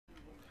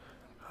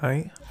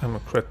Hi, I'm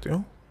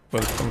Accrettio.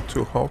 Welcome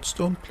to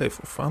Hearthstone, play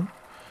for fun.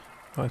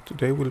 Right,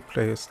 today we'll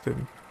play as the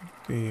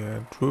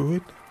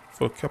druid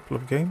for a couple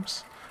of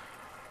games.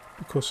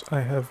 Because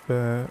I have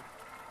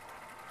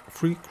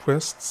 3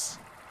 quests,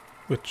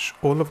 which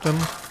all of them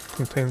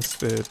contains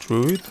the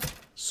druid.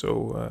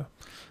 So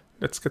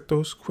let's get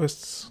those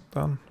quests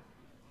done.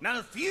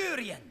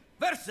 Malfurion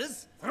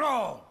versus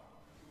Thrall.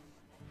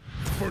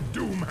 For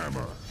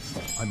Doomhammer,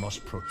 I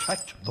must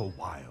protect the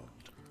wild.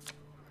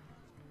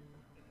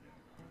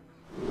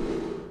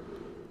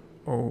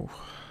 Oh,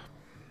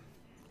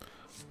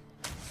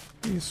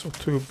 these are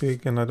too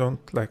big, and I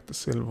don't like the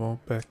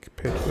silverback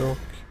patriarch.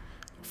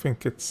 I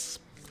think it's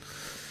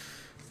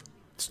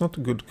not a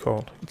good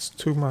card. It's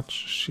too much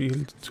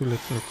shield, too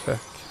little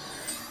attack.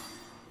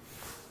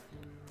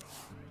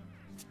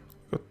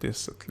 Got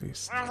this at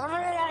least.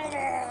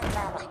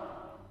 Attack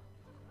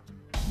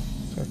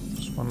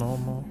plus 1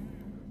 armor.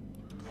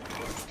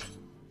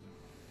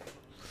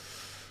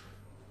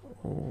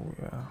 Oh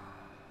yeah.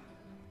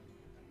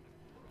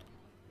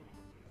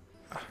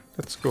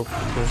 Let's go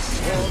for this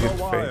good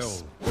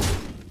face.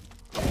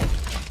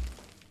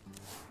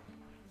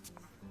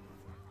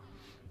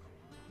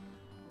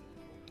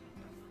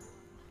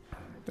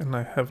 Then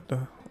I have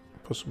the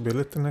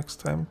possibility next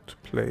time to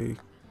play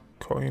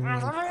coin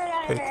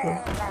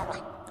patriarch.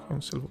 Coin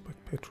silverback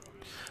patriarch.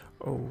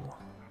 Oh.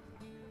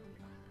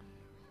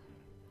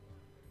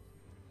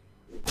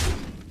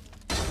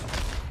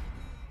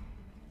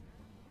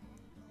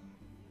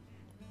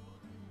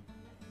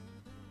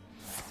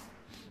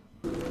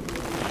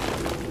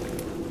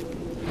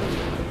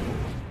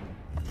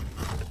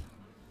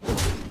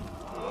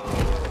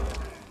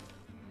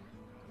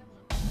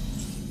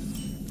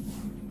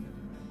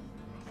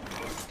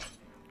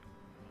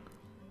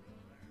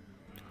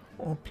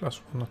 Or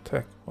plus 1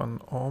 attack,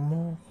 1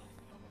 armor.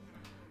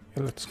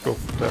 Yeah, let's go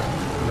for that.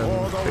 And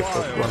then take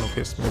out one of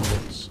his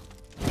minions.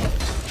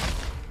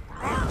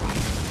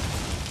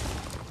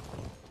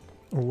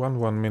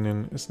 1/1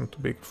 minion isn't a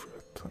big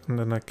threat, and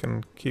then I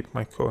can keep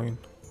my coin.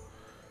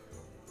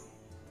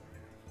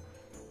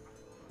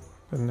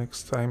 The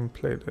next time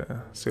play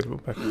the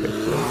silverback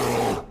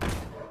patriarch.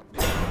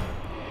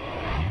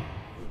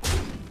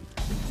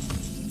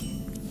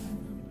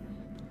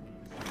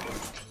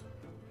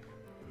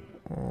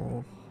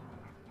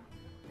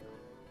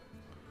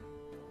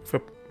 If I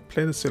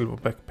play the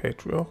silverback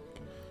patriarch,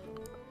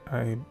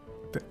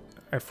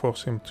 I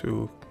force him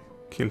to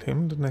kill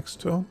him the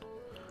next turn,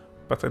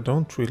 but I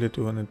don't really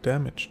do any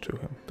damage to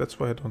him. That's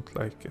why I don't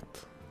like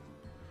it.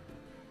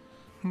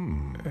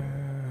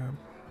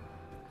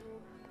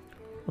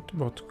 What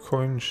about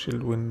coin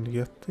shield wind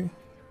yeti?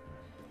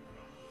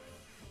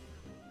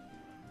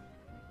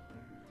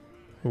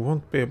 He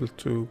won't be able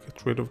to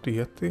get rid of the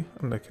yeti,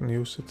 and I can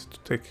use it to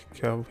take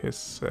care of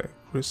his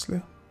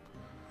grizzly.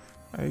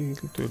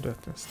 I'll do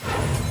that instead.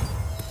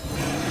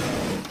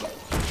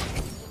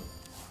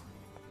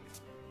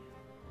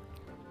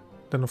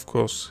 Then of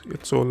course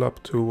it's all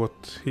up to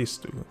what he's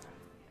doing.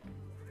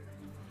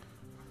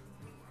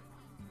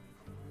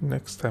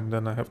 Next time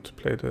then I have to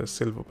play the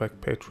silverback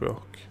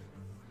patriarch.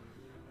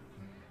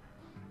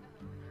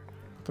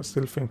 But I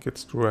still think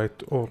it's the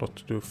right order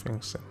to do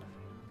things in.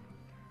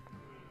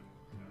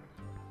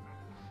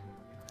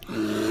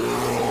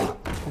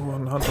 Oh,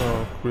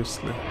 another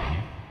grizzly.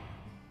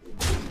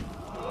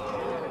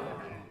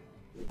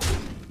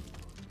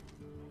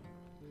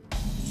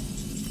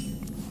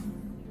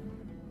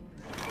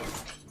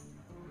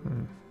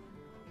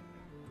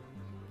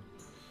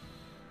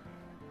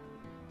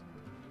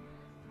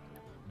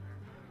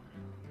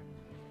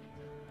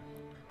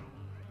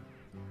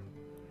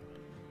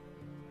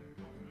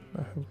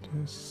 I have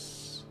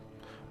this.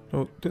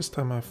 No, this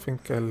time I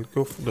think I'll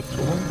go for the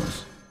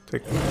taunt.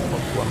 Take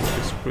out one of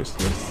his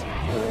grizzlies.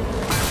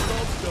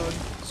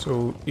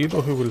 So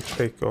either he will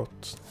take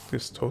out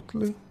this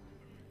totally,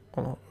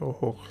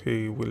 or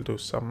he will do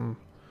some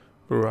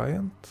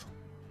variant.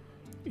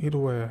 Either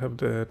way I have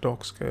the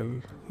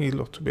Darkscale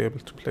healer to be able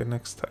to play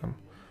next time.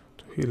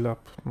 To heal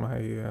up my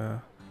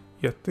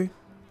Yeti.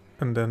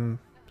 And then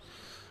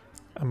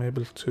I'm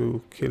able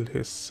to kill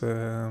his...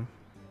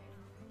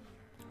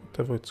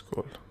 whatever it's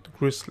called, the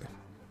grizzly.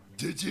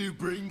 Did you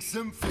bring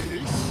some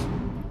fish?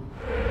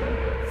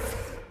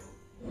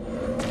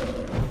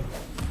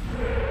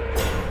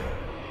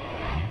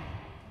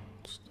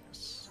 What's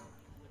this?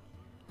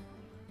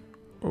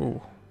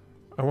 Oh,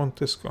 I want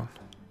this gun.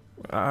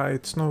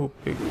 It's no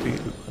big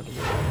deal, by the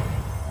way.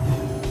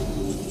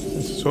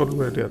 It's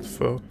already at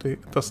 30.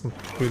 It doesn't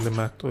really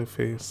matter if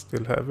I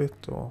still have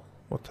it or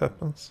what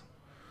happens.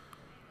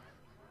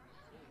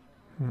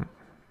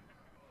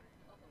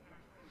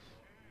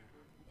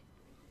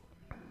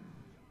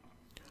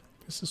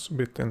 This is a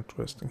bit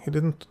interesting. He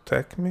didn't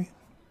attack me.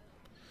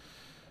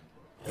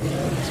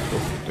 Let's go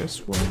for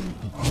this one.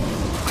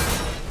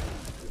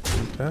 Do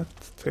that,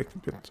 take a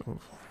bit of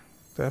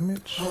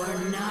damage.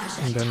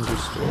 And then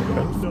restore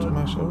health to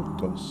my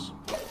shoulders.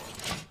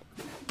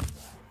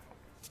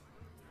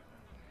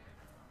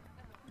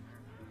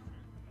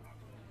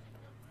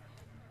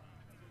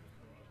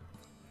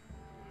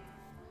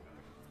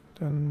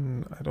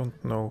 Then I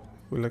don't know.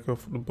 Will I go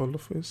for the Boulder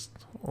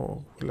Fist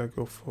or will I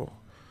go for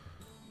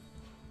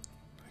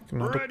like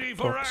another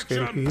dark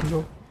scale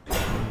healer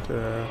and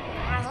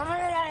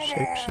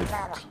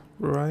shapeshift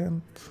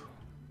variant?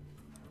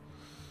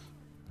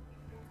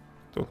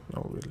 Don't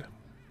know really.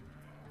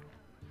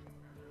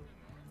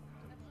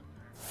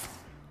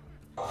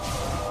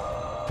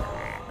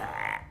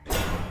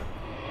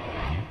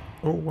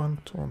 Oh, one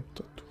taunt,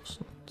 that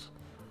wasn't.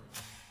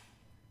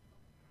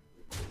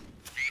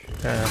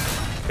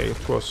 Okay,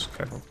 it was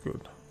kind of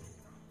good.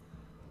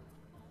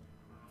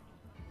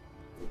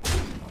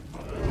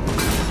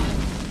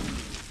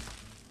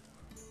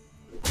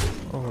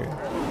 Oh yeah.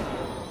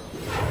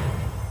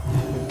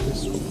 Get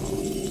this one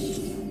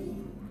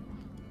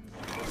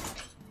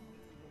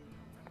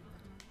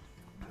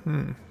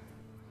out.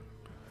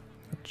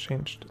 I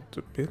changed it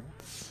a bit.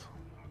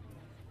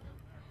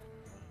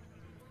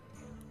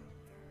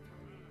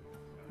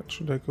 What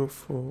should I go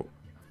for?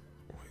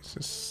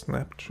 Oasis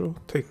Snapjaw?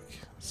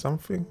 Take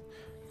something?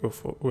 Go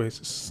for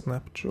Oasis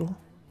Snapjaw?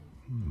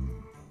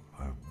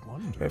 I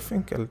wonder. I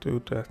think I'll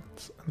do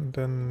that and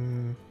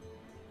then...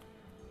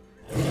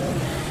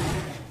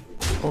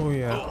 Oh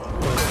yeah,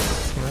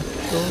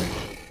 Snapjaw,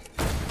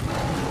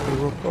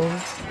 Hero Ball,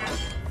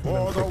 and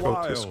then take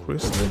out his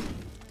Grizzly.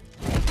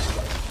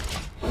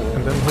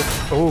 And then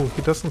oh,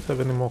 he doesn't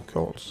have any more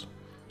calls.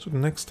 So the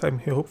next time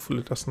he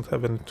hopefully doesn't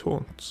have any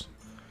taunts.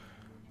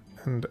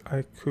 And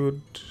I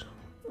could...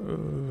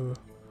 yeah,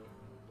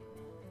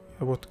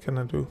 what can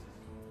I do?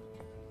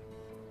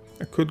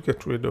 I could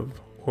get rid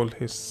of all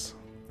his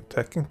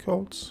attacking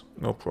cards,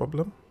 no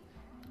problem.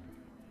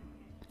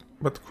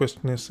 But the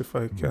question is if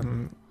I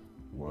can...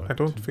 I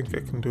don't think I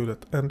can do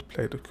that and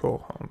play the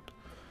Core Hound.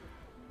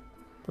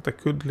 But I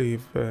could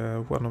leave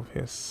one of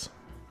his...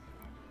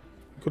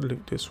 I could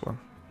leave this one.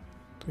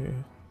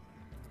 The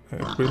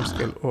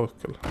Grimscale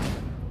Oracle.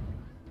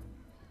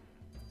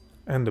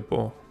 And the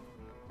Boar.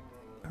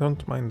 I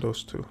don't mind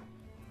those two.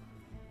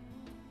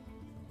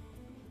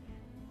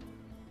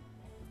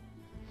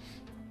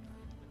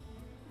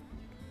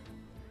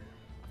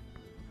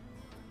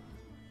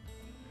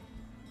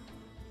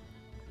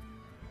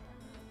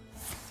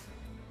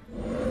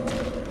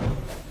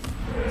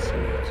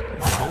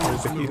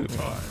 The healing.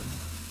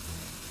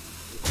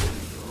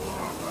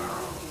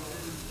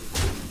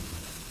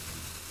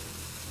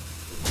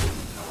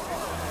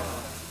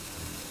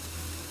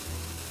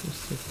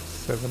 Six,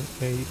 7,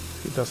 8.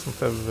 He doesn't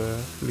have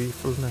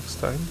lethal next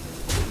time.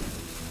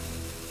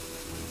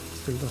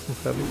 Still doesn't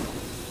have it.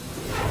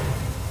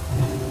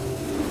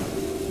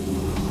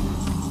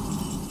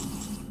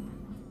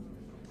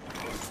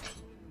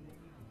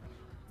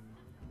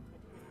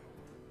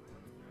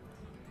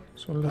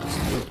 So let's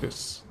do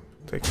this.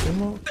 Take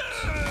him out.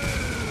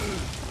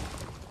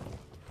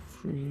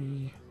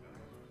 3.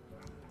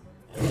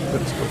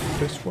 Let's go for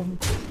this one.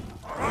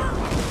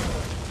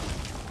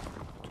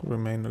 To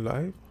remain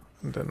alive.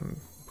 And then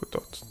put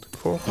out the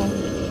Core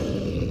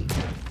Hound.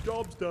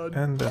 Job's done.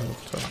 And then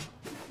return.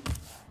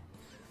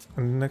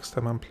 And next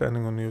time I'm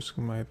planning on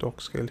using my Dark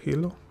Scale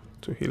Healer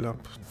to heal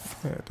up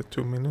the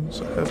 2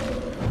 minions I have.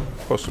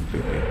 Possibly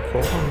the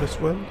Core Hound as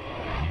well.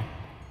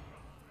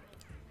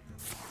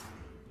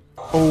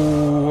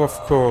 Oh, of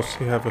course,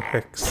 he have a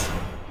Hex.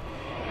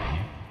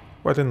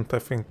 Why didn't I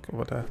think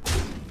of that?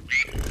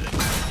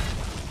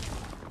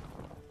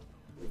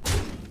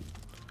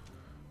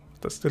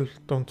 But I still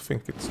don't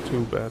think it's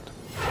too bad.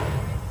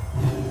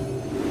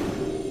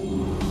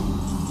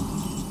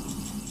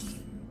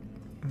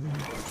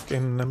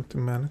 Gain an empty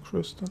mana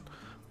crystal.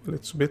 Well,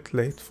 it's a bit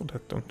late for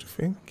that, don't you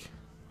think?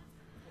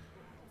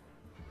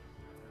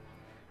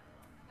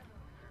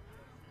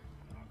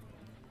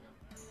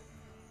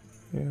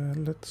 Yeah,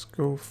 let's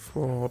go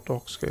for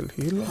Dark Scale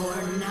Healer.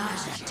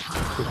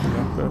 Quickly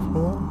up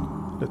everyone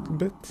a little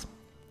bit.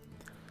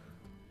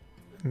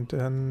 And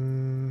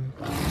then...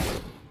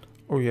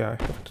 Oh yeah,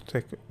 I have to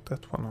take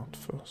that one out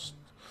first.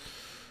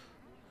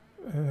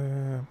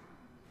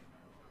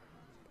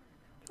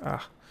 I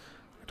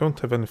don't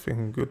have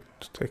anything good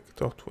to take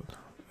it out with.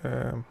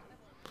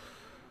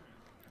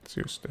 Let's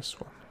use this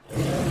one.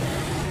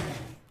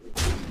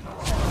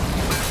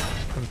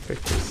 And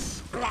take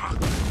this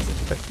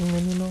attacking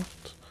minion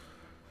out.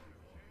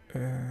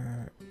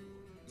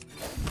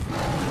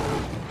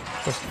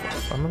 Just for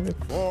fun of it.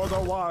 For the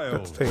wild.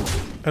 Let's take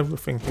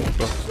everything he's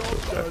got to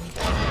attack.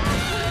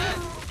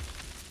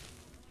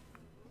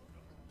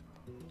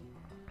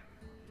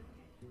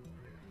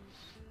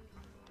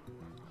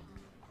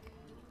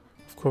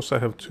 Of course I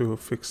have to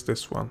fix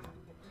this one.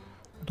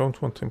 I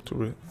don't want him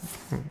to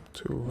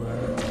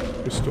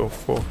restore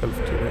 4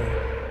 health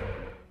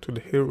to the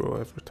hero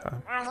every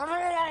time.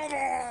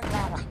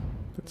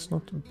 That's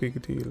not a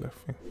big deal, I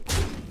think.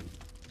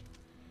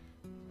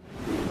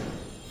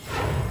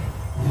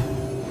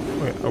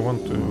 Wait, I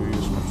want to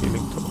use my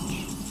healing torch.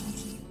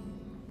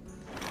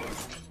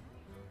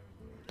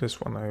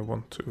 This one I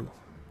want to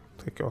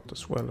take out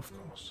as well, of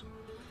course.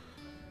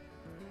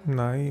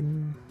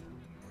 9.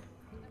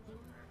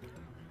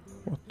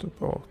 What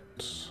about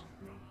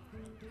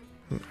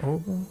an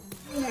ogre.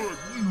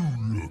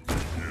 And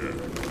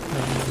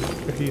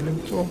a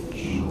healing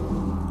torch.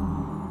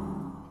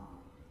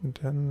 And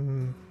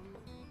then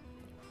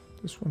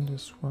this one.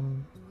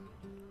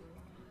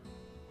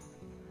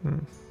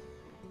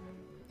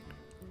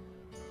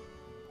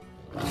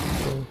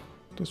 So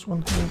this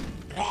one here.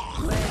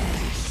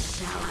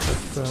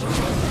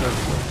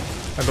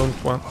 I don't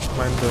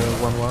mind the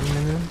 1/1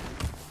 minion.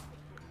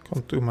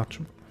 Can't do much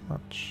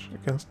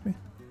against me.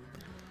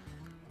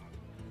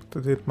 But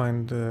I did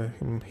mind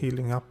him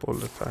healing up all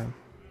the time.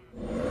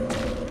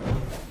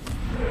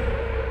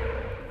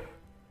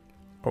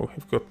 Oh,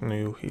 he's got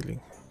new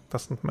healing.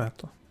 Doesn't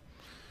matter.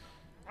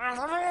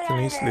 Can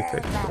easily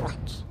take it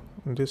out.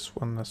 And this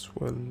one as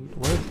well.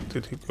 Where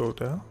did he go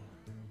there?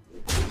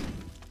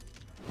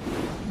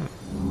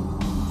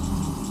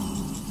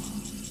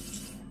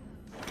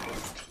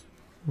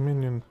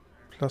 Minion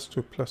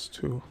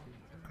 +2/+2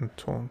 and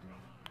taunt.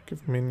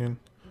 Give minion,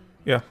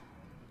 yeah,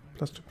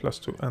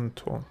 +2/+2 and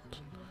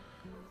taunt.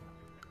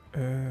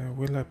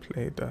 Will I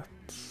play that?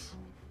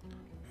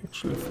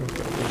 Actually, I think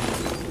I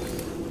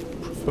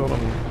will prefer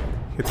on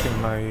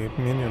hitting my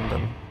minion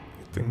than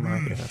hitting my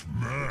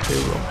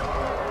hero.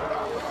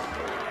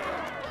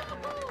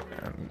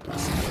 And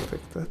let's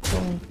take that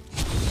out.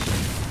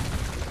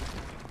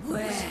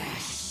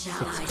 Let's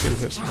kill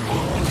his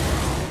minion.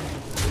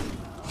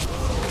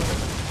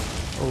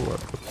 Oh,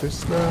 I've got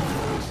this left.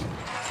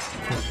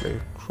 I can play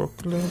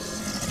Crockless.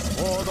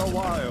 For the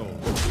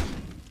wild.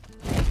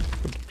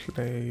 Could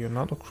play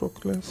another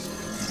Crockless.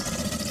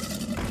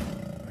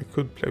 I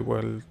could play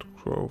Wild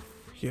Growth.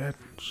 Yeah,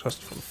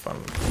 just for fun.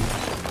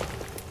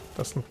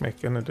 Doesn't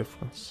make any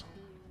difference.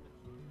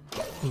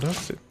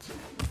 Does it?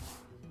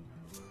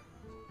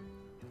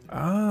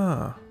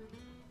 Ah!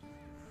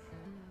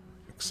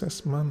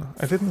 Excess mana.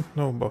 I didn't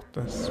know about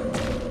this.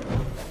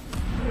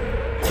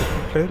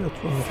 Play that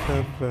when you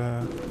have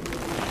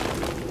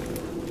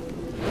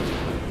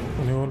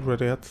when you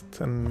already at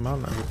 10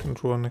 mana, you can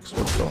draw an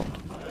extra card.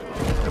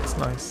 That's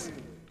nice.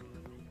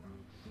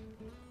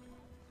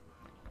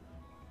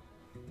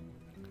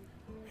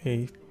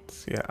 8,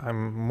 yeah,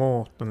 I'm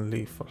more than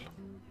lethal.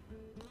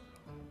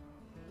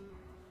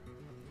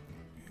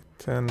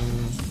 10,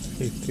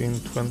 18,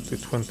 20,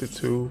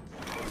 22.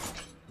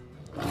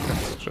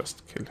 Let's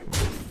just kill him.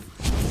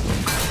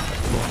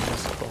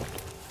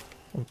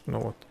 Don't know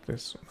what it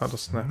is. Another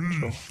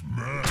snapshot.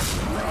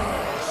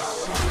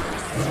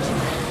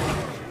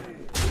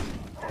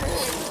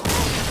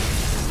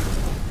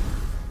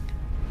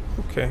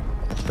 Okay,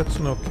 that's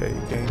an okay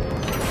game.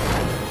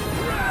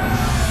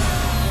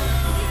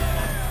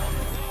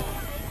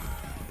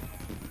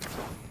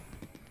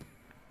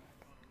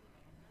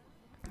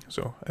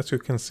 So, as you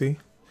can see,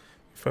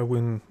 if I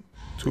win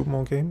 2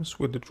 more games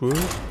with the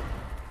druid,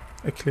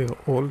 I clear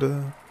all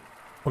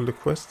the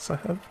quests I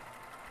have.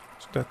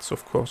 So that's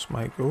of course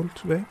my goal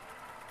today.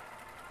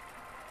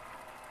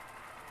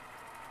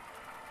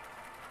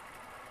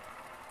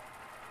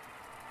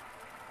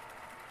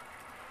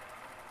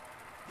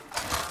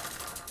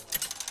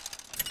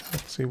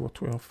 Let's see what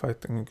we are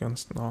fighting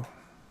against now.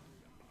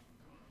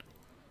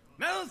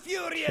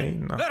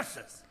 Malfurion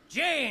versus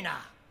Jaina.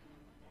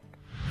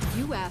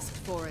 You asked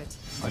for it.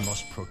 I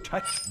must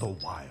protect the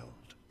wild.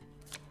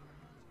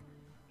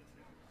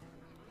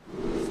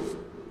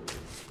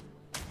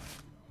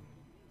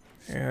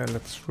 Yeah,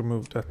 let's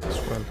remove that as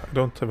well. I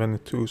don't have any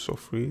 2s or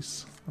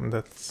 3s, and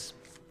that's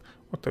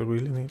what I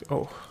really need.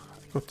 Oh,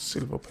 I got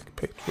Silverback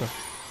Patriot.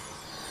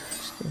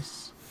 What's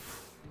this?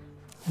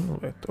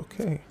 Innovate,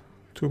 okay.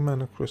 2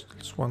 mana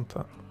crystals, one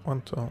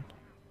turn.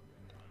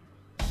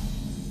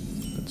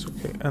 That's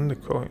okay, and a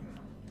coin.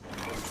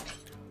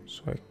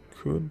 So I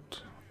could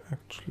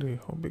actually,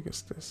 how big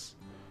is this?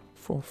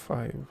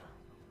 4/5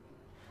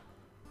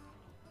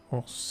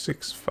 or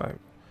 6/5.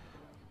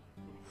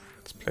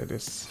 Let's play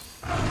this.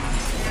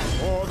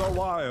 For the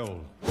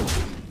wild.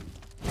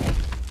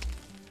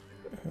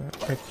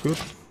 I could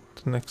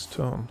the next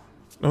turn.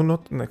 No,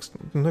 not the next.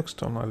 The next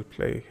turn I'll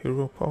play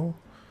Hero Power.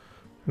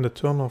 And the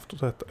turn after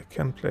that I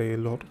can play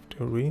Lord of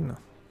the Arena.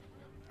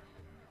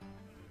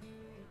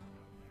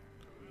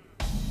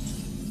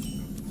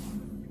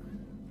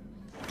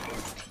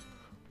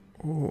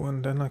 Oh,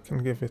 and then I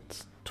can give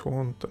it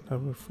taunt and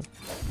everything.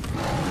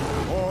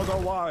 For the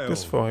wild.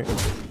 This far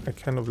I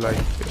kind of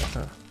like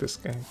this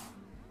game.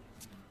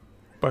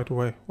 By the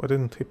way, why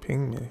didn't he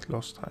ping me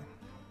last time?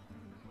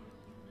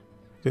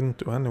 Didn't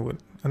do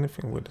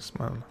anything with this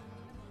man.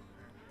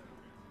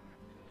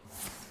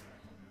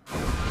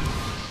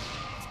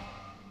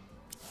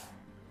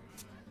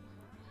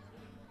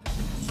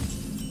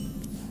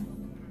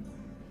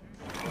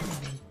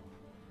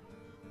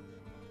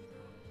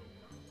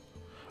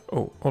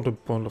 Oh, or the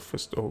Ball of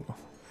Fist Ogre.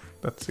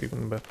 That's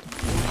even better.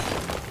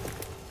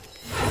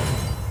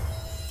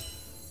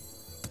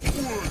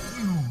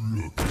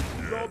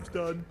 Job's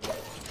done.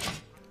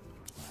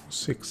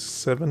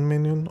 6/7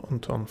 minion on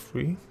turn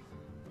 3.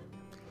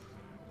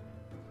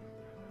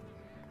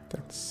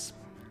 That's,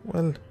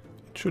 well, it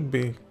should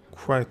be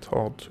quite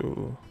hard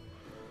to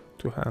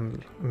to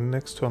handle.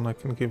 Next turn I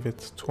can give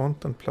it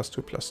taunt and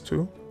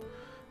 +2/+2,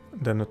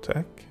 and then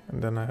attack,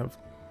 and then I have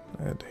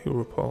the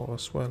hero power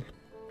as well.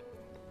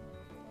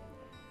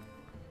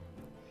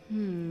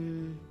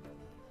 And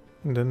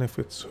then if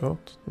it's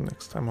hurt, the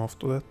next time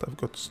after that I've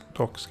got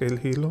Dark Scale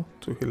Healer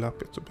to heal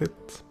up it a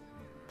bit.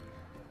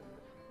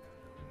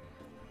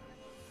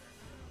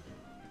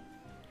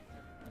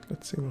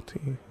 Let's see what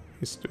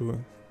he's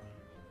doing.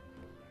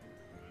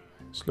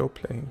 Slow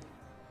playing.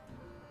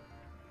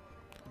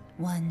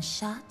 One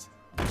shot,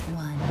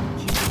 one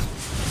kill.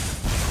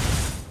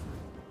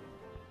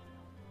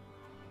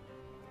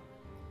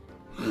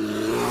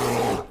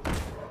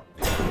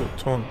 The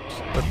taunt,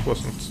 that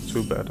wasn't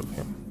too bad of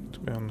him, to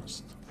be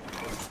honest.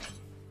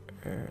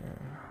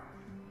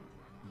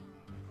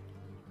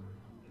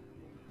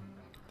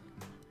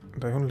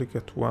 And I only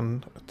get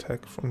one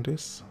attack from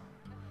this.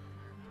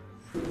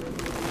 So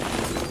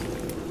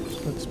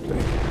let's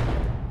play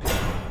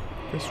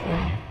this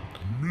one.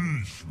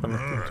 Run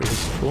it into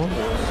his taunt.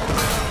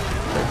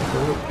 Take the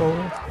hero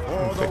power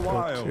and take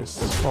out his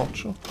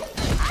archer.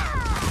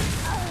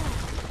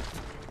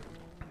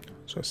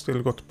 So I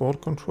still got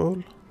board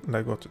control, and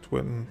I got it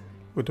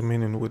with a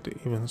minion with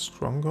even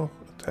stronger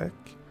attack.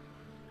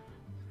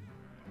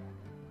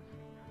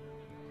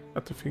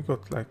 But if he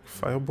got like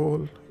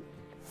fireball,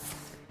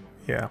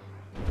 yeah.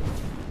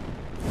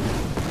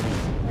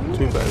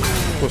 Too bad.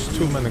 It was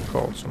too many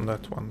cards on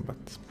that one,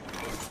 but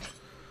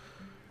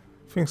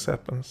things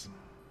happens.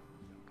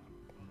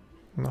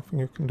 Nothing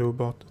you can do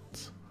about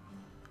it.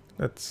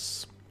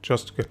 Let's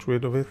just get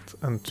rid of it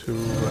and to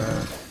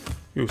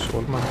use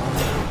all my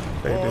money.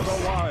 Play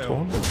this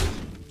taunt.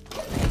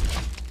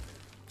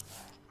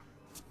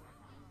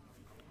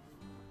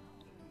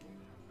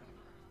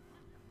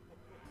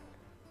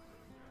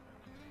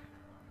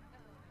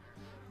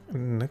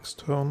 And next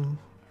turn,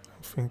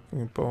 I'm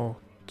thinking about.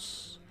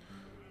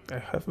 I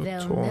have a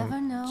They'll taunt.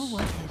 never know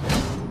what hit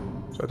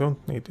them. So I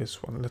don't need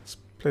this one. Let's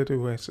play the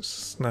Oasis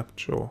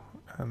Snapjaw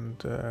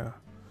and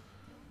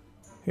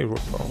hero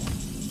power.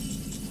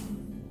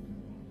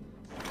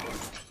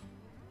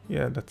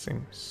 Yeah, that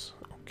seems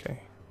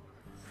okay.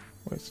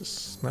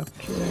 Oasis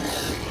Snapjaw,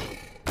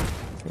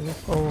 hero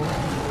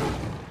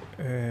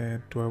power.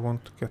 Do I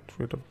want to get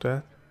rid of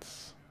that?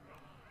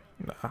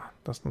 Nah,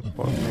 doesn't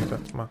bother me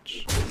that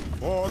much.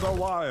 For the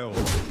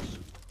wilds.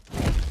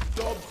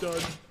 Job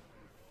done.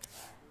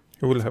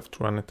 You will have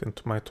to run it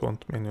into my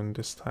taunt minion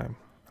this time.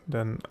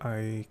 Then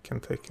I can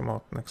take him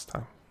out next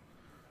time.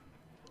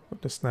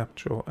 With the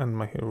Snapjaw and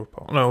my hero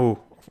power. No!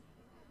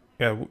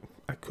 Yeah,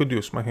 I could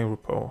use my hero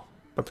power,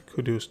 but I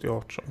could use the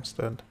archer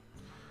instead.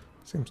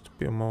 Seems to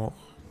be a more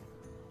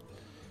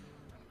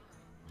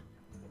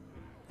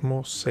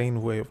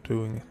sane way of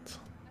doing it.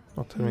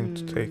 Not having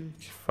to take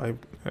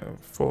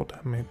 4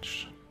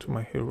 damage to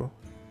my hero.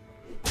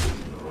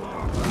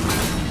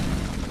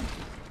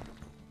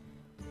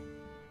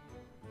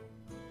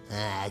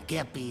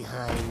 Get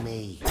behind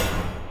me.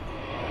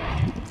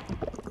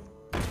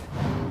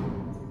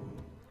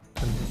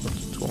 And we got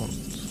the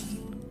taunt.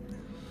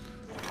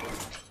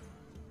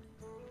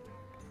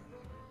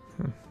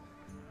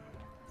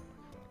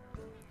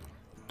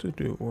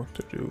 What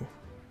to do?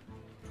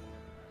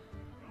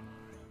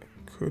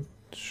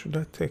 Should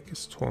I take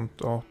his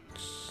taunt out?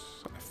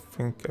 I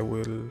think I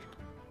will.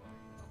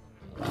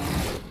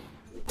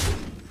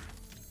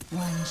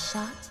 One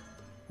shot,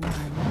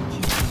 one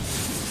kill.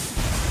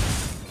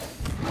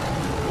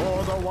 For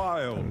the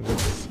wild. And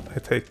this, I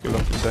take a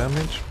lot of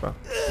damage, but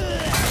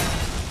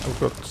I've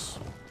got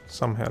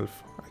some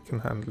health. I can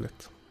handle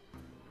it.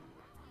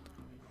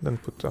 Then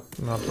put up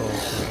another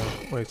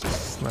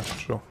Oasis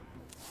Snapjaw.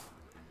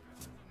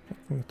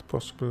 Making it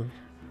possible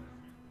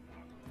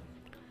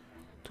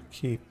to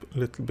keep a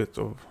little bit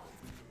of.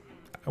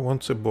 I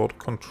want the board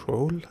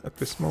control at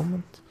this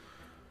moment.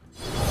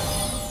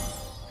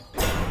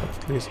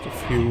 At least a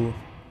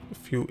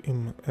few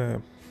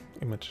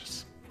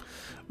images.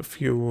 A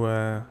few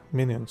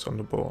minions on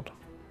the board.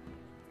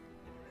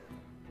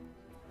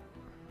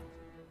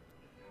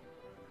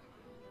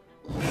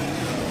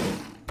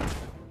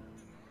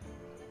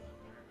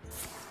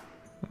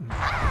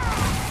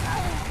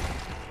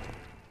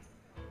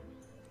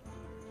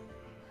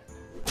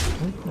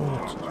 I don't know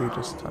what to do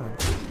this time.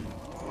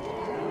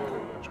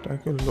 Should I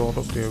go Lord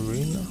of the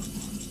Arena?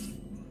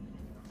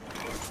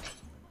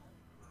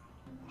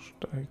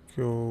 Should I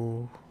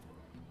go...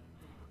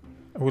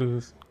 I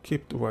will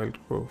keep the Wild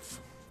Growth.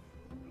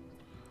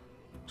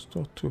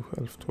 Restore 2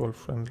 health to all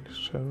friendly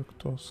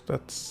characters.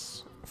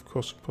 That's of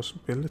course a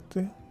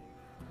possibility.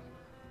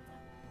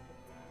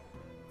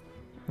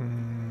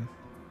 Of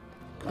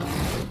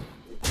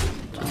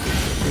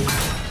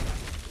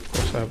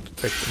course I have to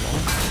take them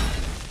off.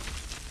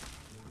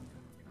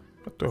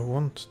 But I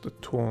want the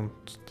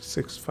taunt, the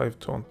 6/5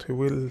 taunt. He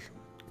will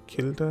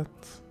kill that.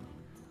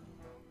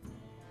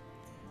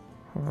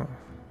 Huh.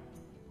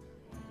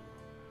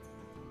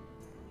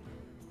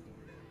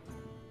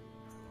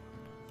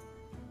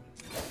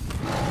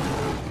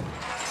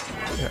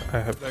 Yeah, I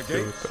have to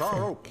do it, I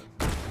think.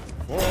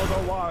 For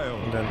the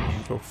wild. and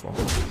then go for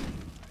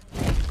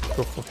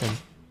him.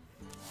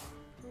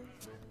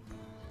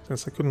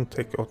 Since I couldn't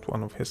take out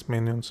one of his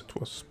minions, it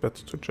was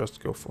better to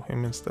just go for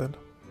him instead.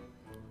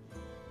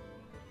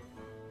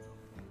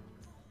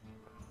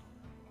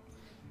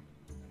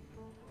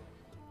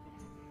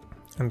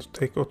 And to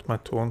take out my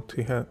taunt,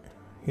 he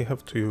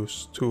have to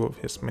use 2 of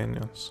his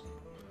minions,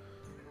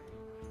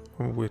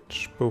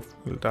 which both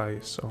will die,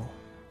 so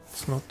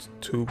it's not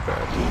too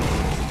bad.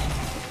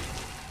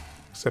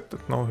 Except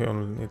that now he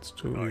only needs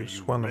to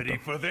use one of them.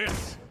 For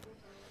this?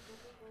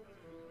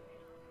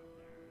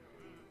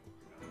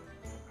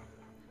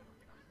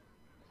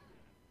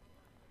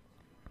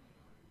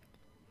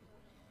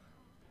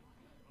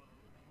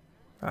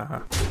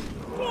 Aha,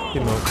 he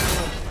knows.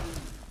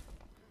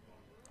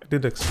 I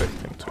did expect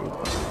him to,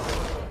 but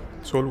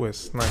it's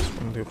always nice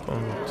when the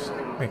opponent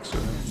makes a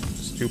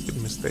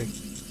stupid mistake.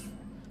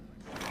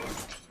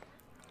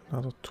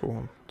 Another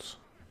taunt.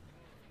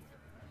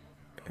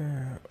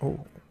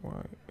 Oh,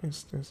 why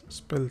is this?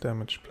 Spell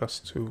damage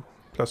 +2,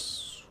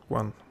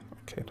 +1.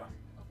 Okay, then.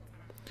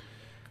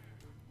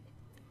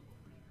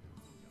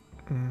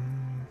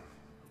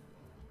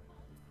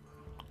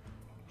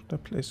 Should I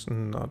place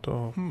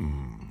another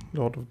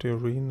Lord of the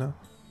Arena?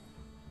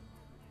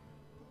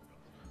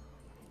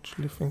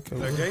 Actually, think I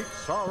will.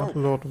 Another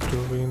Lord of the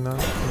Arena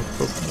and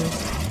Pokemon.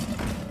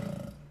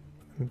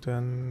 And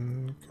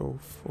then go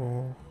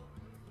for.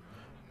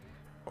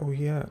 Oh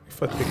yeah,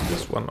 if I take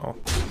this one out,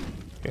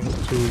 I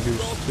have to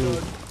use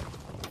 2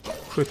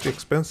 pretty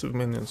expensive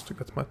minions to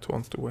get my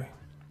taunt away.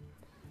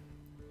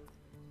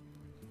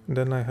 And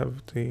then I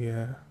have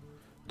the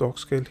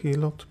Darkscale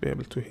healer to be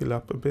able to heal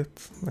up a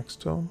bit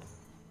next turn.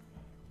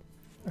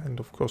 And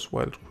of course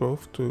Wild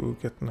Growth to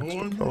get an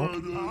extra card.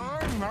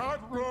 I'm not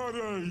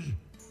ready.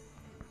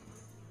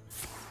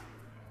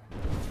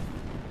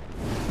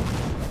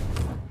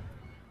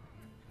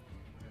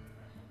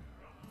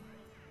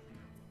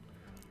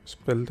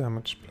 Spell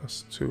damage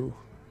 +2.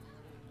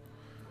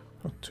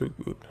 Not too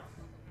good.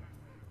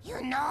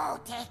 You know,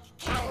 take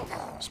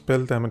candle.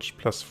 Spell damage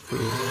 +3.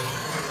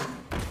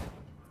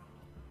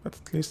 But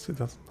at least he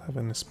doesn't have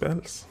any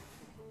spells.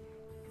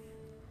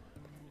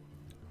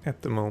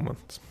 At the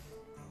moment.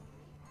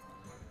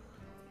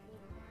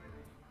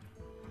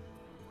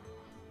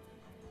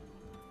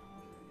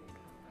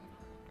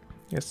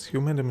 Yes,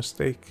 you made a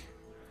mistake.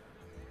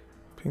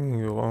 Pinging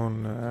your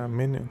own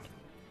minion.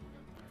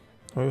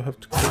 Now you have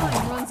to kill him.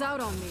 Time runs out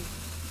on me.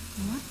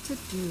 What to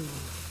do?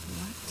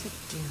 What to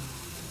do?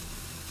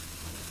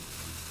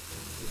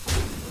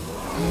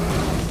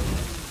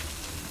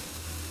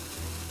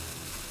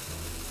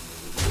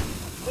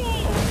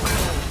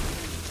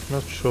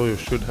 Not sure you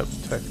should have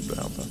attacked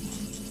there, but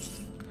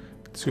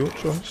it's your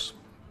choice.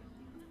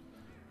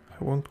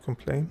 I won't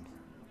complain.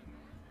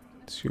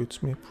 It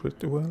suits me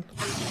pretty well.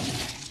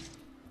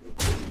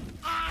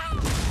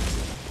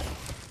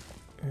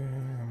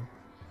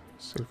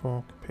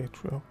 Silver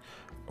Patriarch.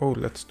 Oh,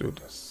 let's do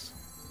this.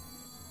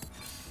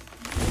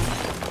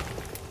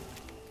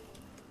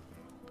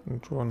 And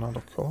draw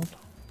another card.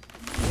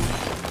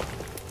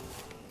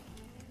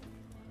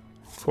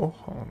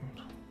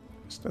 Forehand.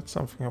 Is that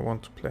something I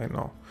want to play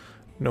now?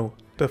 No,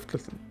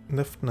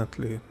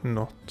 definitely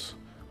not.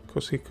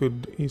 Because he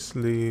could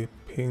easily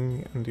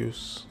ping and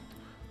use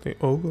the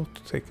ogre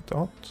to take it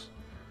out.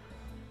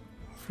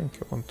 I think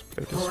I want to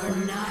play this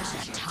one.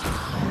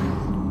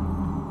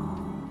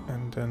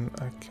 And then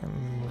I can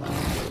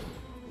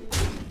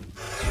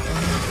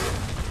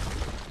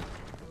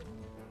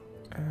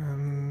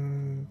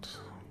and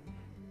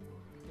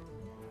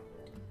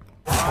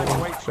I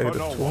want to play the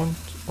taunt,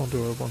 or do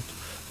I want?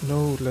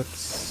 No,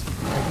 let's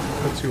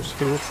use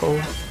hero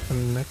power,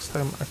 and next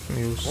time I can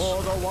use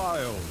For the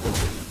wild.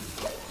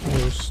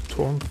 use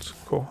taunt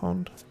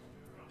Corehound.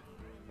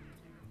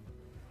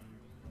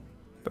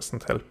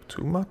 Doesn't help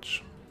too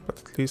much, but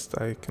at least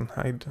I can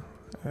hide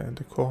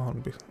the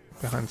Corehound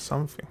behind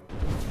something.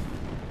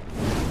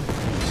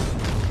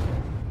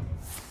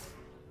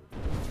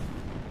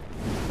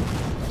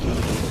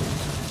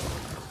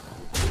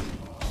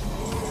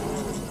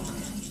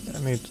 I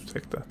need to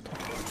take that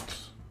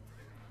out.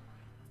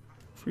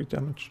 3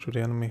 damage to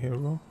the enemy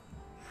hero.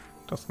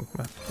 Doesn't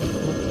matter that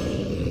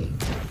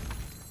much.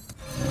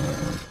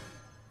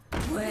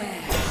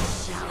 Where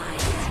shall I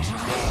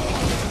strike?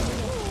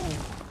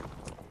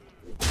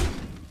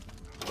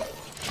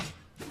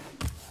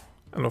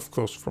 And of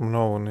course from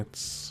now on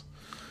it's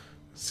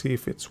see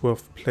if it's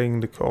worth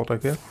playing the card I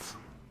get.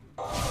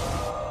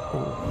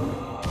 Oh.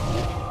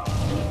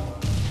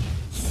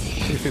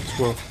 See if it's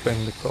worth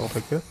playing the card I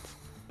get.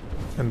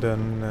 And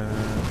then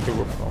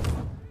hero power.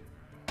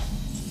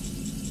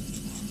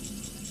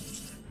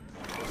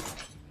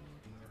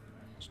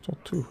 Store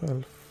 2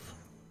 health.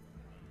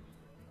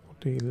 Or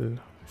deal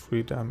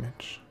 3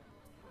 damage.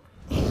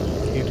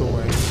 Either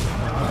way,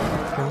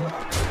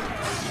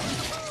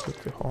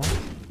 pretty hard.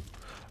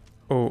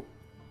 Oh,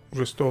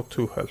 restore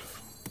 2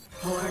 health.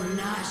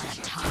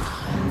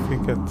 If we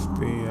get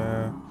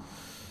the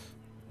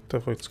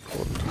whatever it's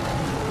called.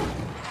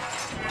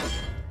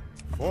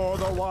 For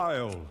the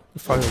wild. The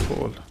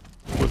fireball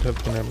would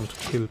have been able to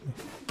kill me.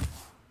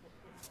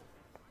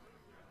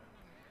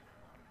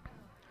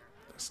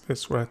 Is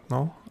this right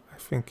now? I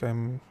think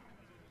I'm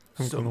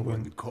gonna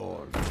win.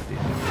 Call. Yeah,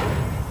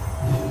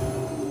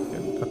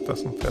 that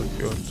doesn't help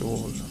you at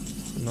all.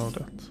 You know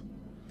that.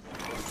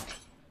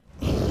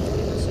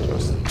 Let's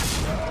just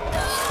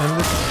end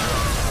it.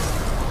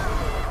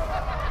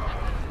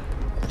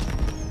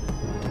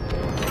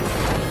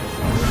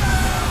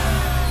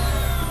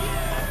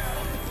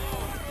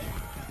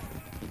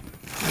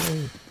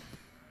 Okay.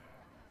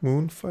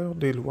 Moonfire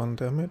deal 1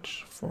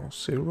 damage for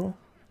 0.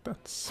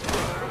 That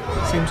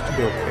seems to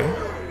be okay.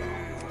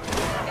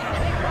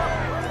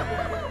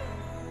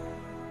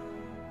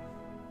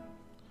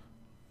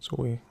 So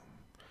we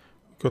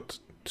got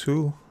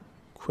 2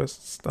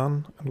 quests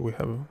done, and we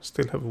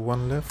still have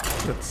 1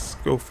 left. Let's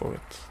go for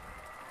it.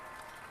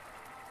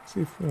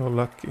 See if we are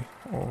lucky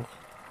or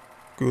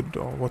good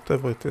or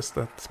whatever it is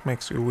that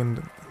makes you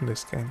win in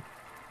this game.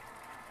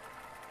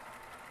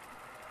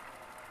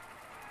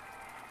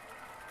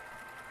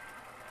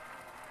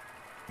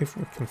 If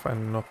we can find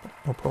an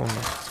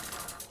opponent.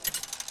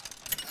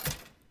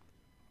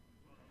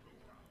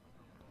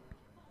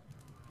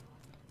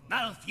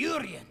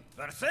 Malfurion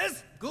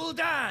versus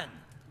Gul'dan.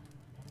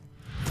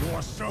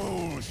 Your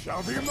soul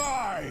shall be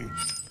mine.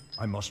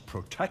 I must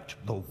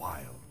protect the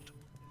wild.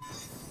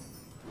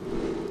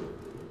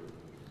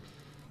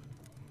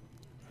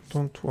 I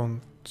don't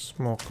want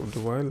Smoke of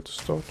the Wild to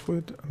start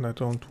with, and I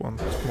don't want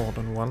more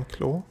than 1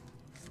 claw.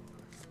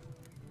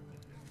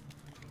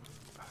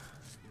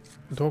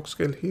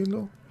 Darkscale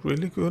Healer,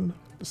 really good.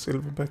 The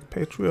Silverback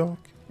Patriarch,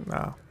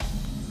 nah.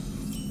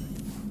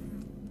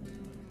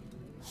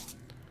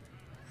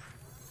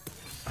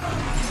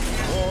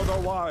 For the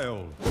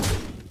wild.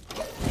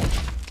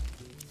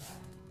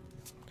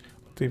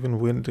 But even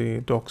with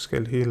the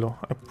Darkscale Healer,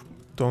 I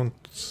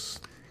don't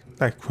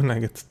like when I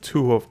get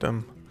 2 of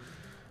them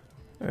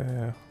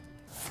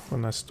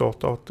when I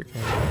start out the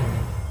game.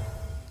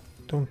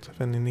 I don't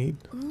have any need.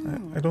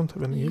 I don't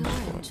have any use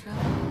for it.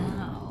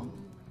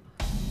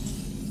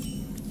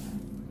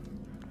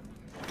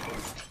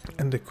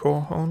 And the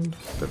Core Hound,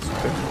 that's a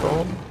big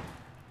card.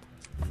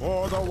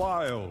 For the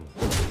wild.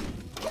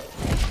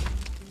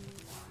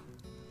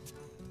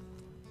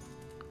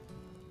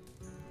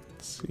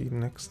 Let's see,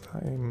 next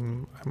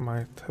time I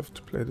might have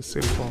to play the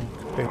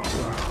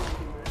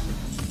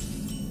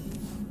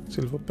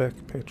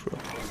Silverback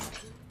Patriarch.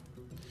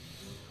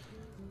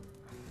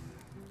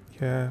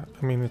 Yeah,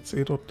 I mean it's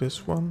either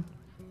this one,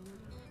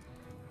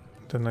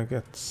 then I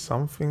get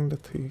something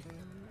that he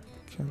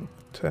can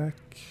attack,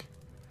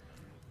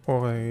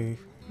 or I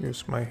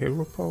use my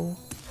hero power.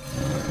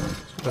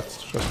 So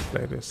let's just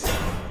play this.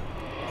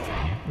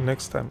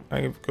 Next time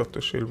I've got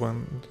the Shield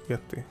One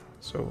Yeti,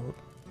 so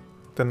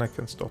then I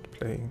can start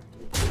playing.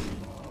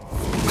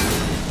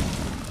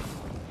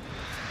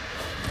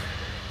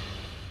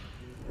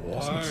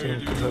 Doesn't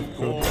seem to have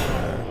good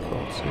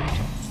cards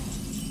here.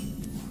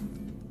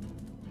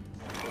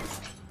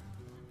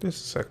 This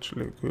is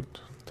actually a good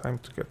time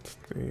to get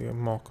the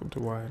Mark of the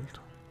Wild.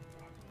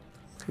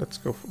 Let's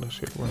go for the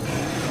Shield One.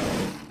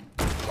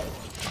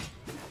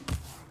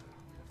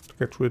 To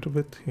get rid of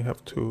it, you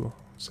have to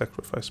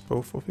sacrifice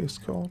both of his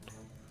cards.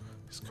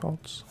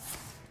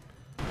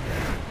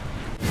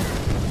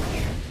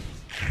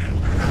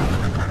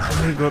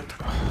 And he got...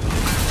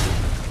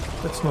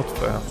 That's not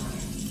fair.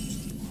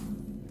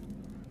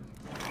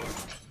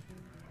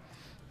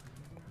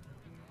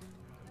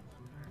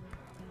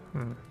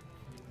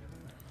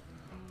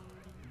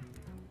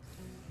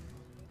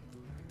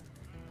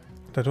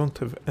 I don't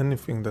have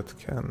anything that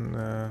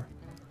can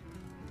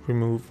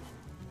remove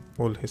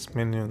all his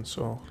minions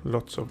or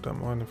lots of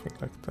them or anything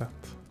like that.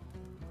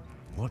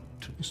 What?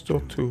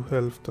 Restore 2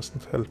 health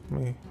doesn't help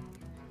me.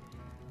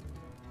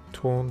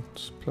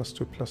 Taunt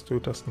 +2/+2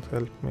 doesn't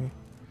help me.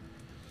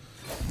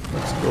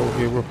 Let's go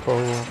hero power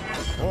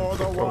and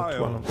take out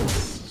one of his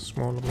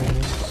smaller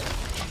minions.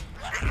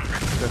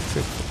 That's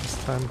it for this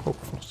time.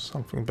 Hope for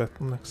something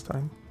better next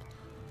time.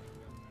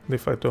 And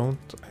if I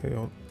don't,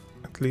 I'll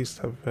at least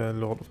have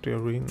Lord of the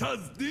Arena.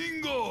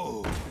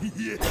 Tazdingo!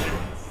 Yes!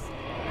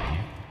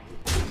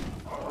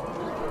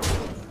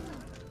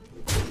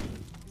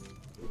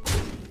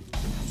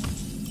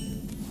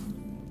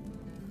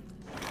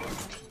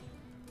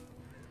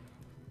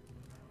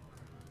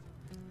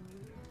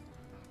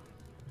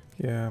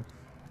 Yeah,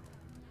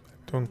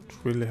 I don't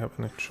really have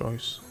any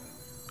choice.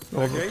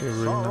 Lord of the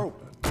Arena.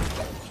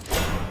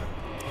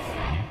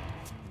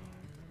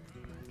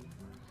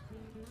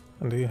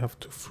 And you have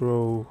to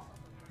throw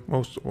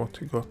most of what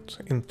he got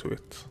into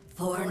it.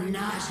 For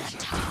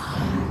Najata.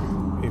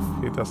 If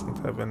he doesn't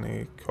have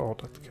any card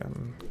that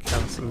can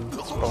cancel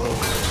the spell or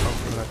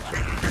something like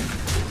that.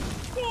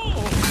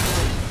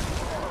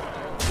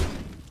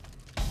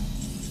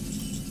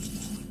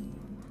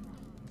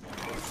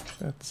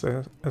 That's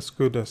as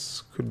good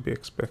as could be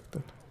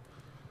expected.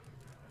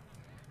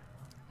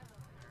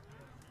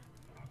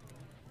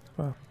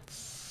 But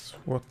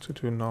what to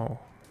do now?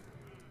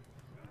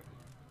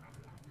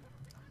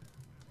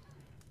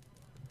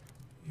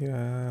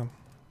 Yeah.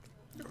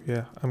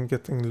 Yeah, I'm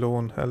getting low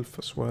on health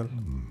as well.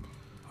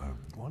 I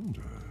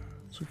wonder.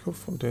 So go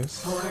for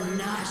this. For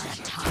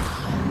Najata.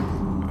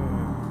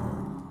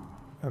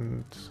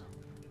 And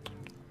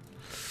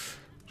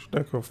should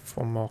I go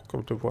for Mark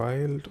of the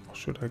Wild or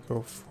should I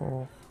go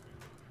for...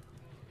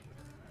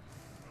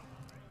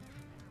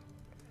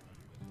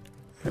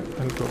 Yeah,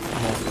 I'll go for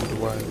Mark of the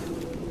Wild.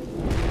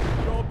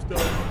 Job's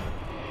done.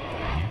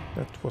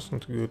 That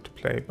wasn't a good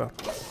play, but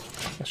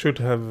I should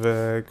have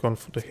gone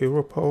for the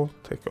hero power,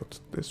 take out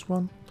this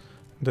one.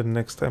 Then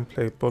next time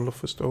play Ball of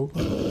Fist Ogre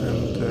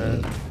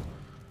and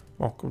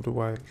Mark of the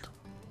Wild.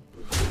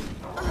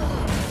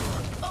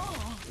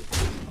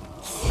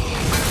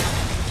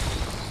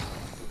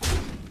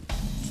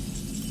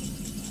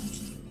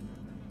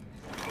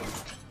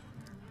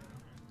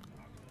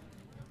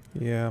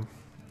 Yeah.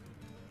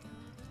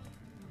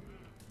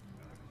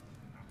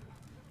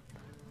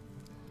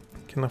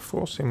 Can I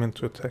force him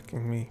into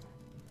attacking me?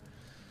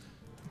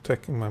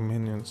 Attacking my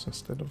minions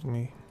instead of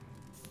me?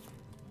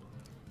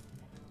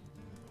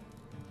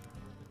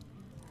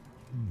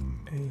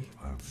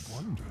 I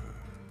wonder.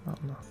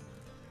 Mana.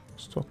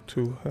 Stop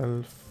 2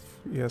 health.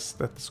 Yes,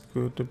 that's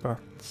good,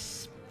 but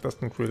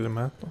doesn't really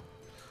matter.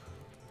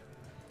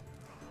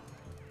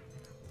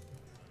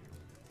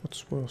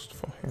 What's worst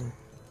for him?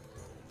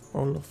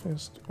 All of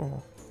Fist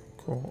or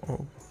Core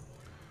Ogre?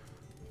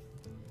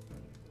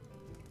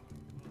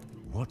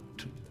 What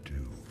to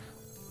do?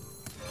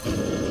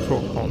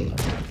 Core Hound.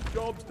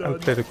 Job's I'll done.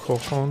 play the Core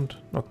Hound,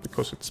 not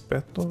because it's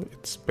better,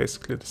 it's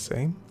basically the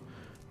same,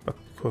 but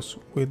because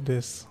with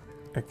this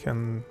I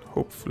can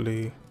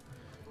hopefully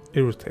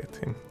irritate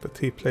him. That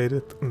he played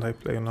it and I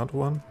play another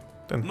one,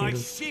 then My he'll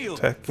shield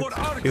attack it for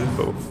to kill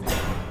both.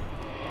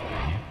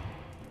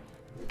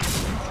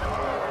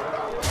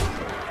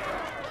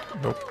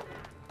 Nope.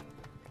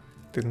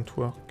 Didn't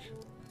work.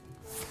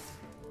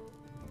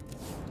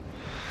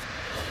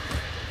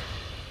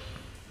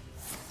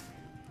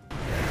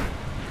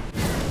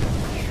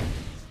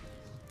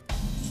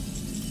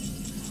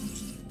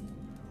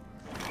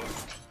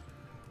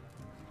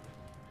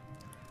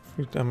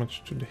 Free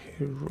damage to the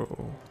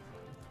hero.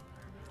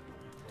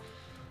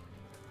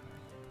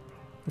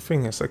 The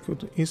thing is, I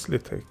could easily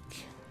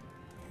take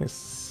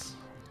his...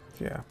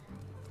 Yeah.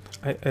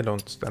 I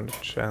don't stand a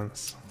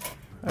chance.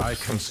 I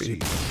can see.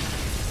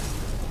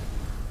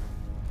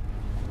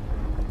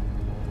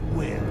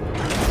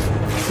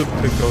 Could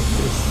take out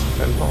his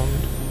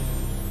Hellhound.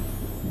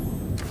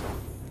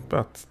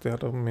 But the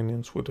other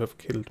minions would have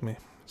killed me,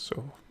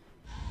 so...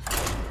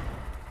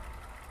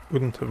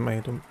 Wouldn't have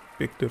made a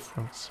big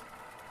difference.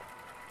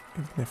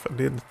 Even if I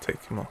did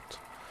take him out.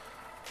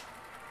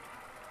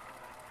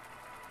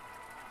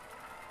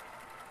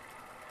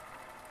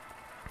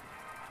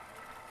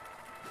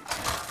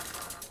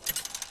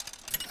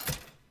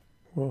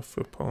 Worth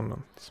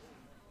opponent.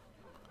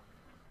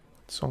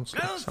 It sounds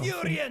like something.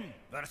 Malfurion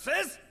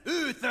versus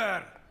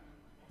Uther.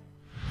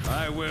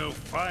 I will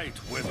fight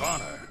with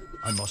honor.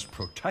 I must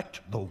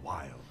protect the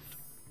wild.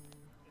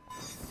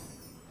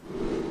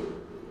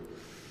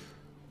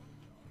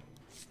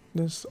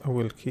 This I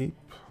will keep.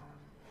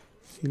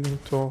 Healing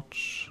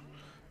Torch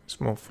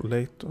is more for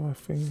later, I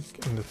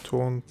think. And the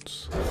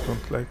Taunt, I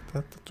don't like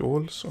that at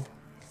all, so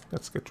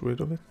let's get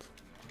rid of it.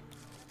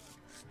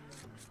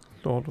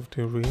 Lord of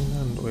the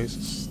Arena and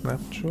Oasis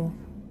Snapshot.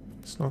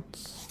 It's not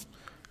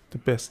the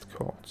best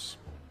cards.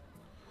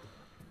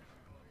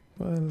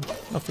 Well,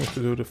 nothing to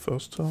do the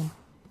first turn.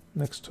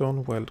 Next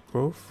turn, Wild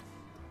Growth.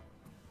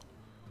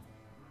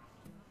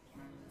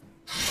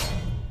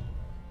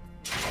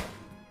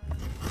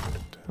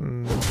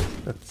 Then,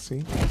 let's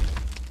see.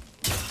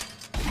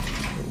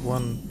 The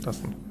one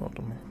doesn't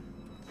bother me.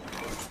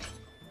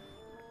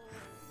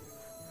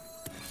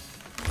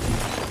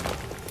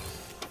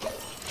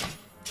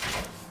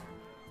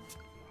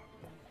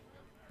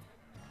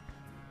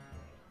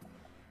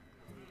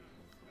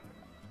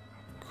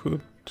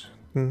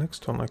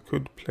 Next turn I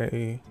could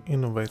play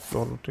Innovate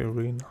Lord of the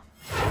Arena.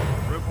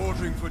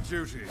 Reporting for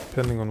duty.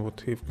 Depending on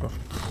what he've got,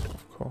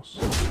 of course.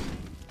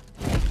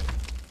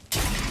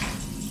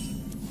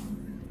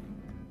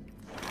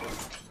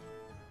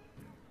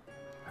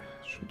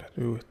 Should I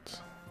do it?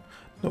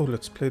 No,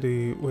 let's play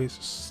the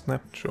Oasis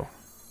Snapshot.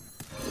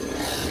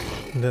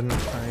 And then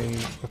I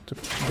got the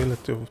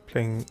possibility of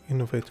playing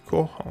Innovate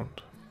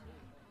Gorehound.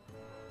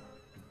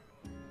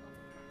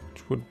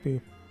 Which would be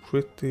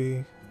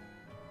pretty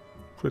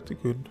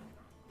good.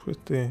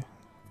 Pretty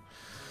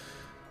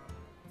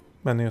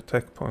many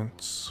attack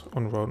points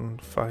on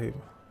round 5.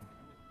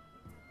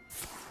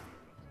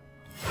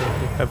 So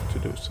he have to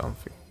do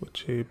something,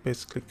 which he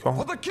basically can't.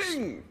 For the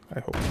king! I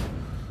hope.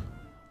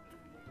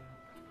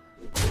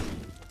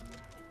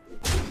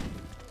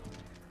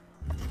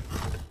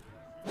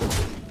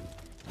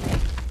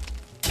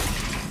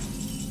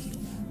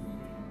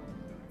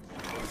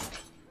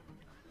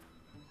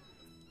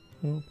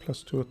 Oh,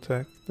 +2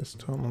 attack this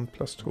turn and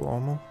 +2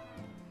 armor.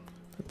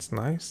 That's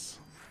nice.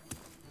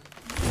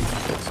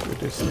 Let's do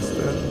this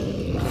instead.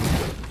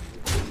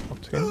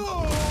 Not him.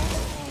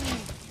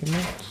 Him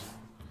not.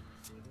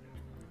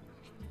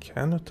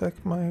 can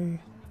attack my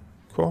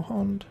core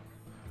hound,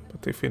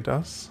 but if he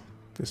does,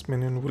 this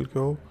minion will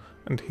go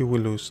and he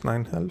will lose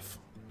 9 health,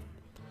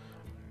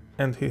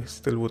 and he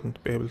still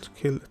wouldn't be able to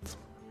kill it.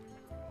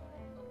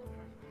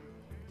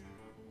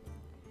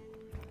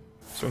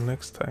 So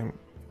next time,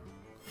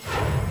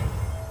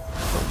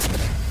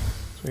 okay,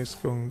 so he's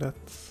going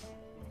that's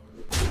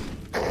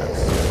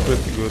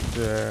pretty good,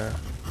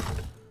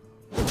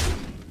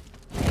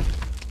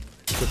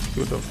 pretty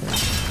good of him.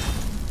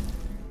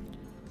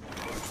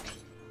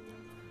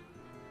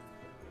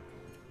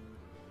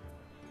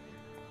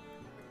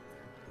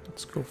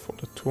 Let's go for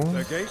the taunt.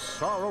 The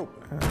gates are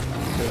open. And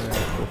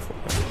go for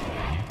that.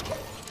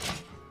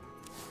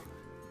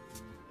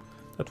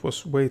 That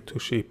was way too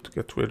cheap to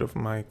get rid of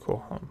my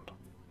core hound.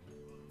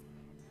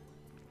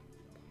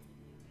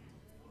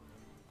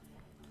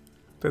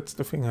 That's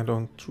the thing I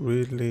don't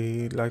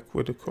really like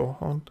with the core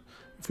hound.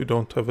 If you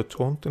don't have a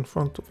taunt in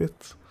front of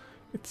it,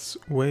 it's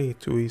way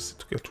too easy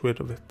to get rid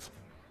of it.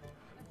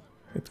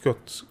 It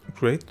got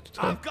great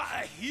attack. I've got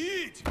a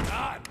huge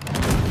gun.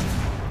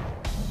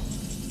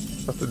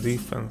 But the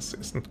defense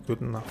isn't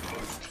good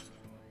enough.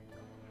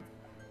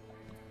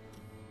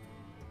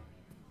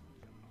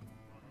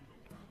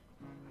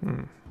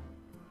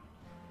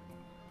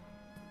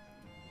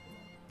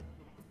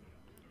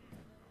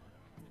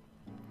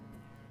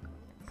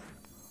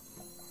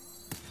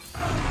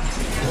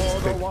 For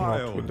the Take him out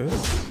wild. with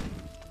this.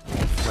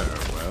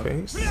 Farewell.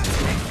 Face.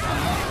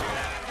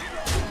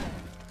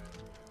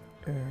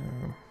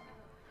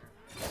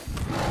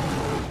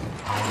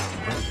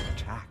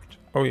 Attacked.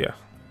 Oh yeah,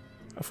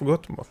 I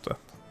forgot about that.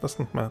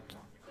 Doesn't matter.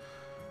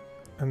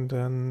 And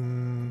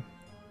then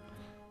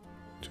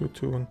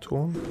 2/2 and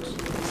taunt.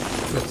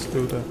 Let's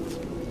do that.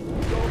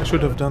 I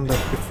should have done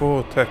that before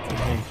attacking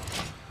him.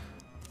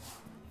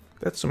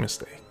 That's a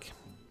mistake.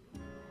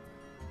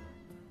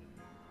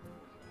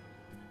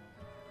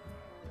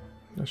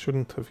 I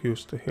shouldn't have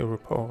used the hero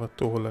power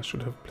at all. I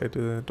should have played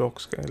the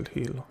Dark-Scaled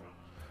healer.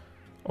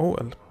 Oh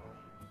well.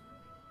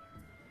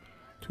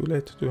 Too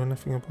late to do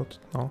anything about it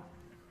now.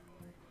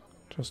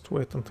 Just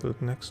wait until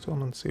the next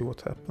turn and see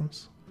what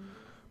happens.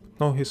 But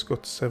now he's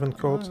got 7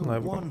 cards and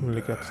I've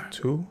only got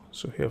 2,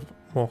 so he have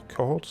more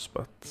cards,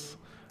 but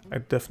I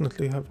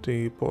definitely have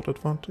the board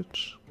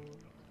advantage.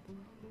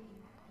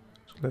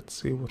 So let's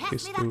see what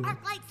he's doing.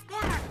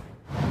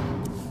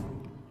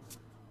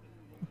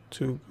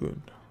 Too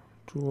good.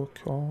 Draw a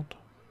card.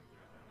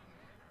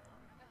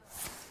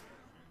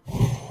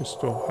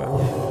 Restore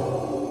health.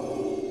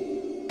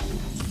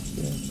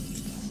 Yeah,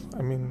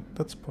 I mean,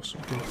 that's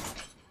possible.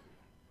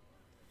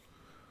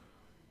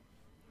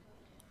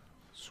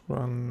 Let's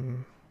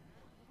run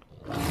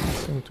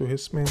this into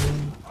his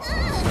minion.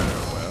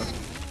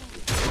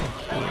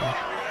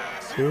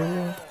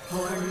 Zero.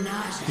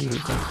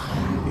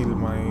 Heal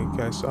my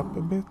guys up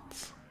a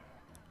bit.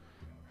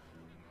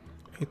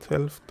 8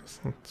 health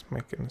doesn't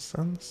make any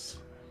sense.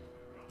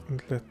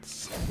 And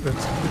let's keep the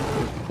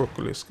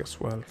Crocolisk as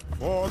well.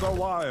 For the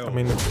wild. I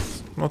mean,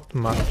 it's not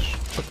much,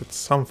 but it's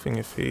something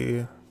if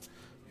he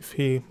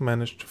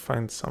managed to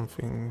find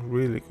something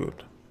really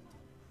good.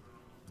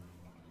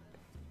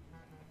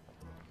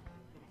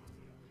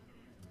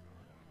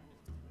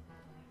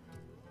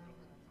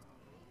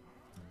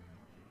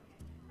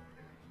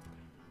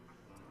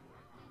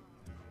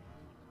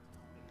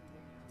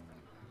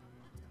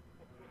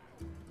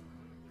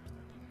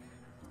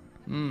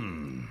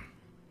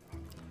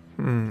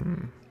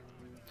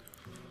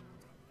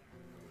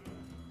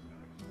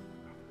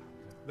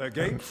 The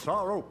gates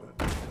are open.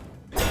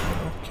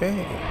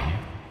 Okay.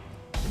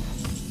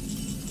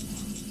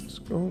 Let's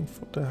go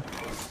for that.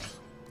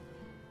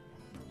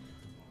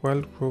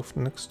 Wild growth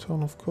next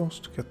turn, of course,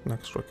 to get an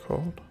extra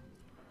card.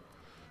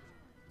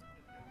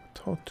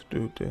 But how to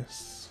do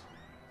this?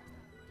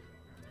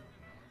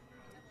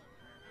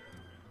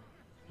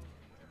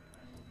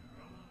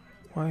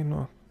 Why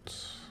not?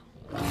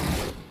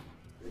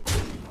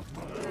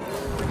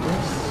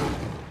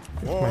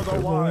 For the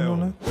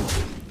wild.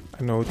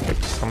 I know it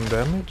takes some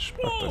damage,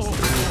 but I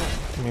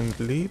still am in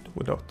the lead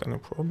without any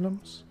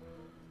problems.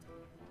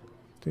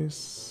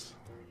 This,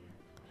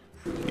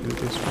 heal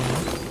this one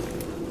up,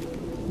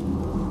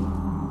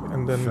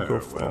 and then go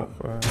for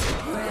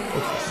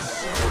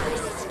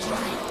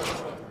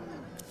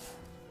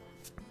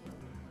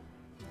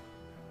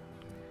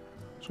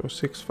so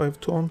 6/5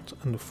 taunt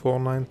and a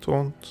 4/9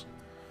 taunt,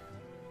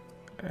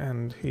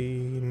 and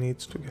he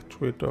needs to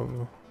get rid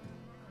of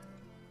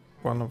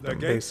one of them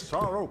basically. The gates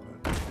are open.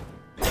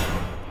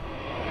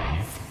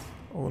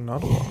 Oh,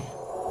 another one.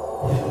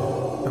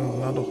 And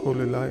another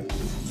holy light.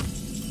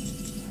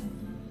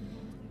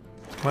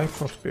 It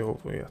might not be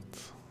over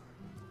yet.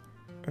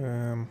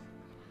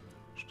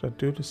 Should I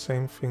do the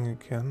same thing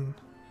again?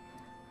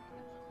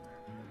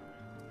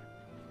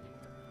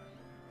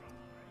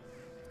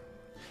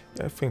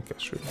 Yeah, I think I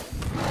should.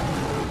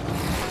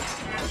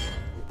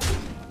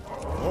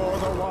 For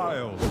the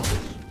wild.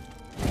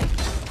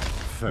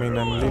 I mean,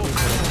 I'm leaving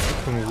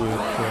him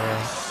with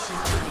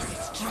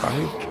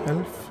 5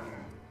 health.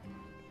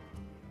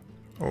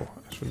 Oh,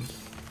 I should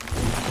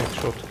make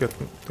sure to get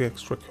the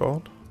extra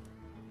card.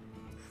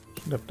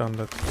 Should have done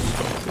that to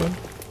start with.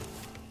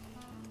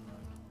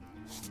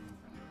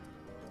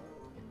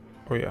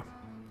 Oh yeah,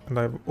 and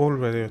I've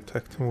already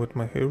attacked him with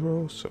my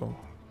hero, so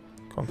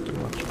can't do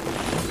much about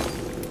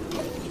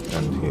that.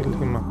 And heal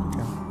him up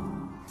again.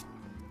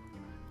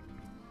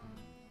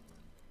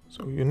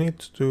 So you need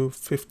to do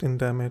 15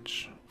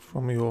 damage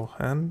from your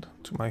hand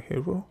to my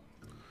hero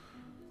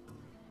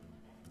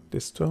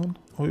this turn,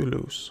 or you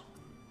lose.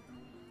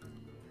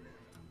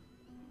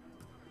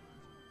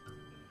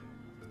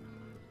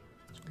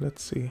 So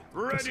let's see.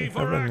 Does he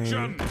have any?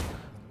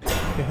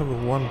 He have a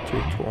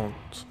 1/2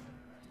 taunt.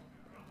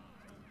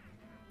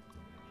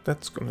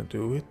 That's gonna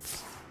do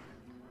it.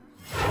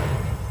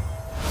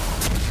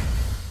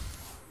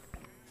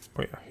 Oh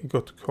yeah, he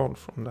got a card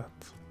from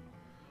that.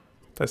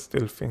 But I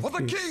still think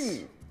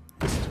he's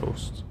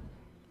toast.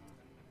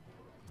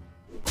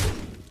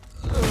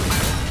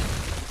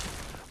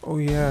 Oh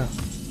yeah.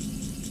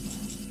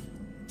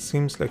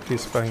 Seems like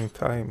he's buying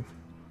time.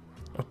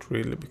 Not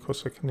really,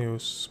 because I can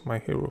use my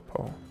hero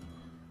power.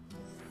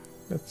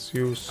 Let's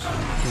use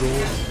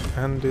Law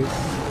and this.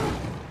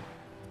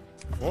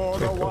 For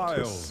the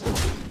wild.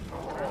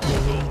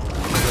 And then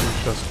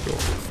just go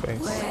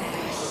face.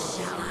 Where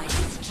shall I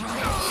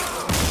strike?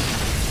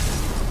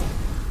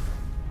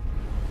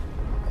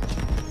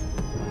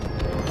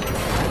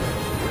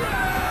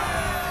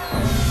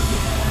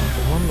 I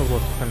wonder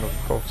what kind of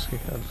cards he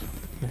had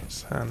in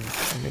his hand.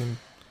 I mean,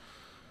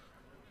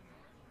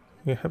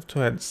 you have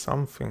to add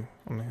something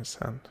on his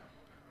hand.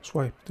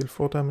 Swipe, deal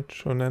 4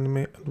 damage to an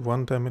enemy and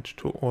 1 damage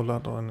to all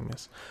other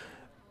enemies.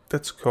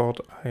 That's a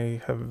card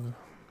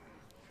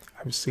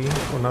I've seen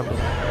on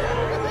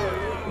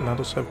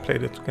others have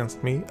played it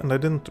against me, and I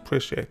didn't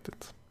appreciate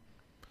it.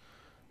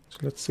 So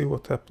let's see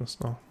what happens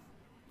now.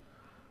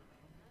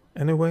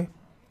 Anyway,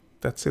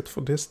 that's it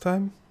for this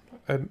time.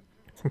 I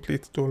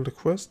completed all the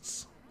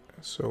quests,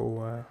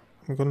 so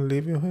I'm gonna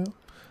leave you here.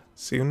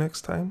 See you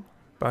next time.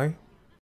 Bye.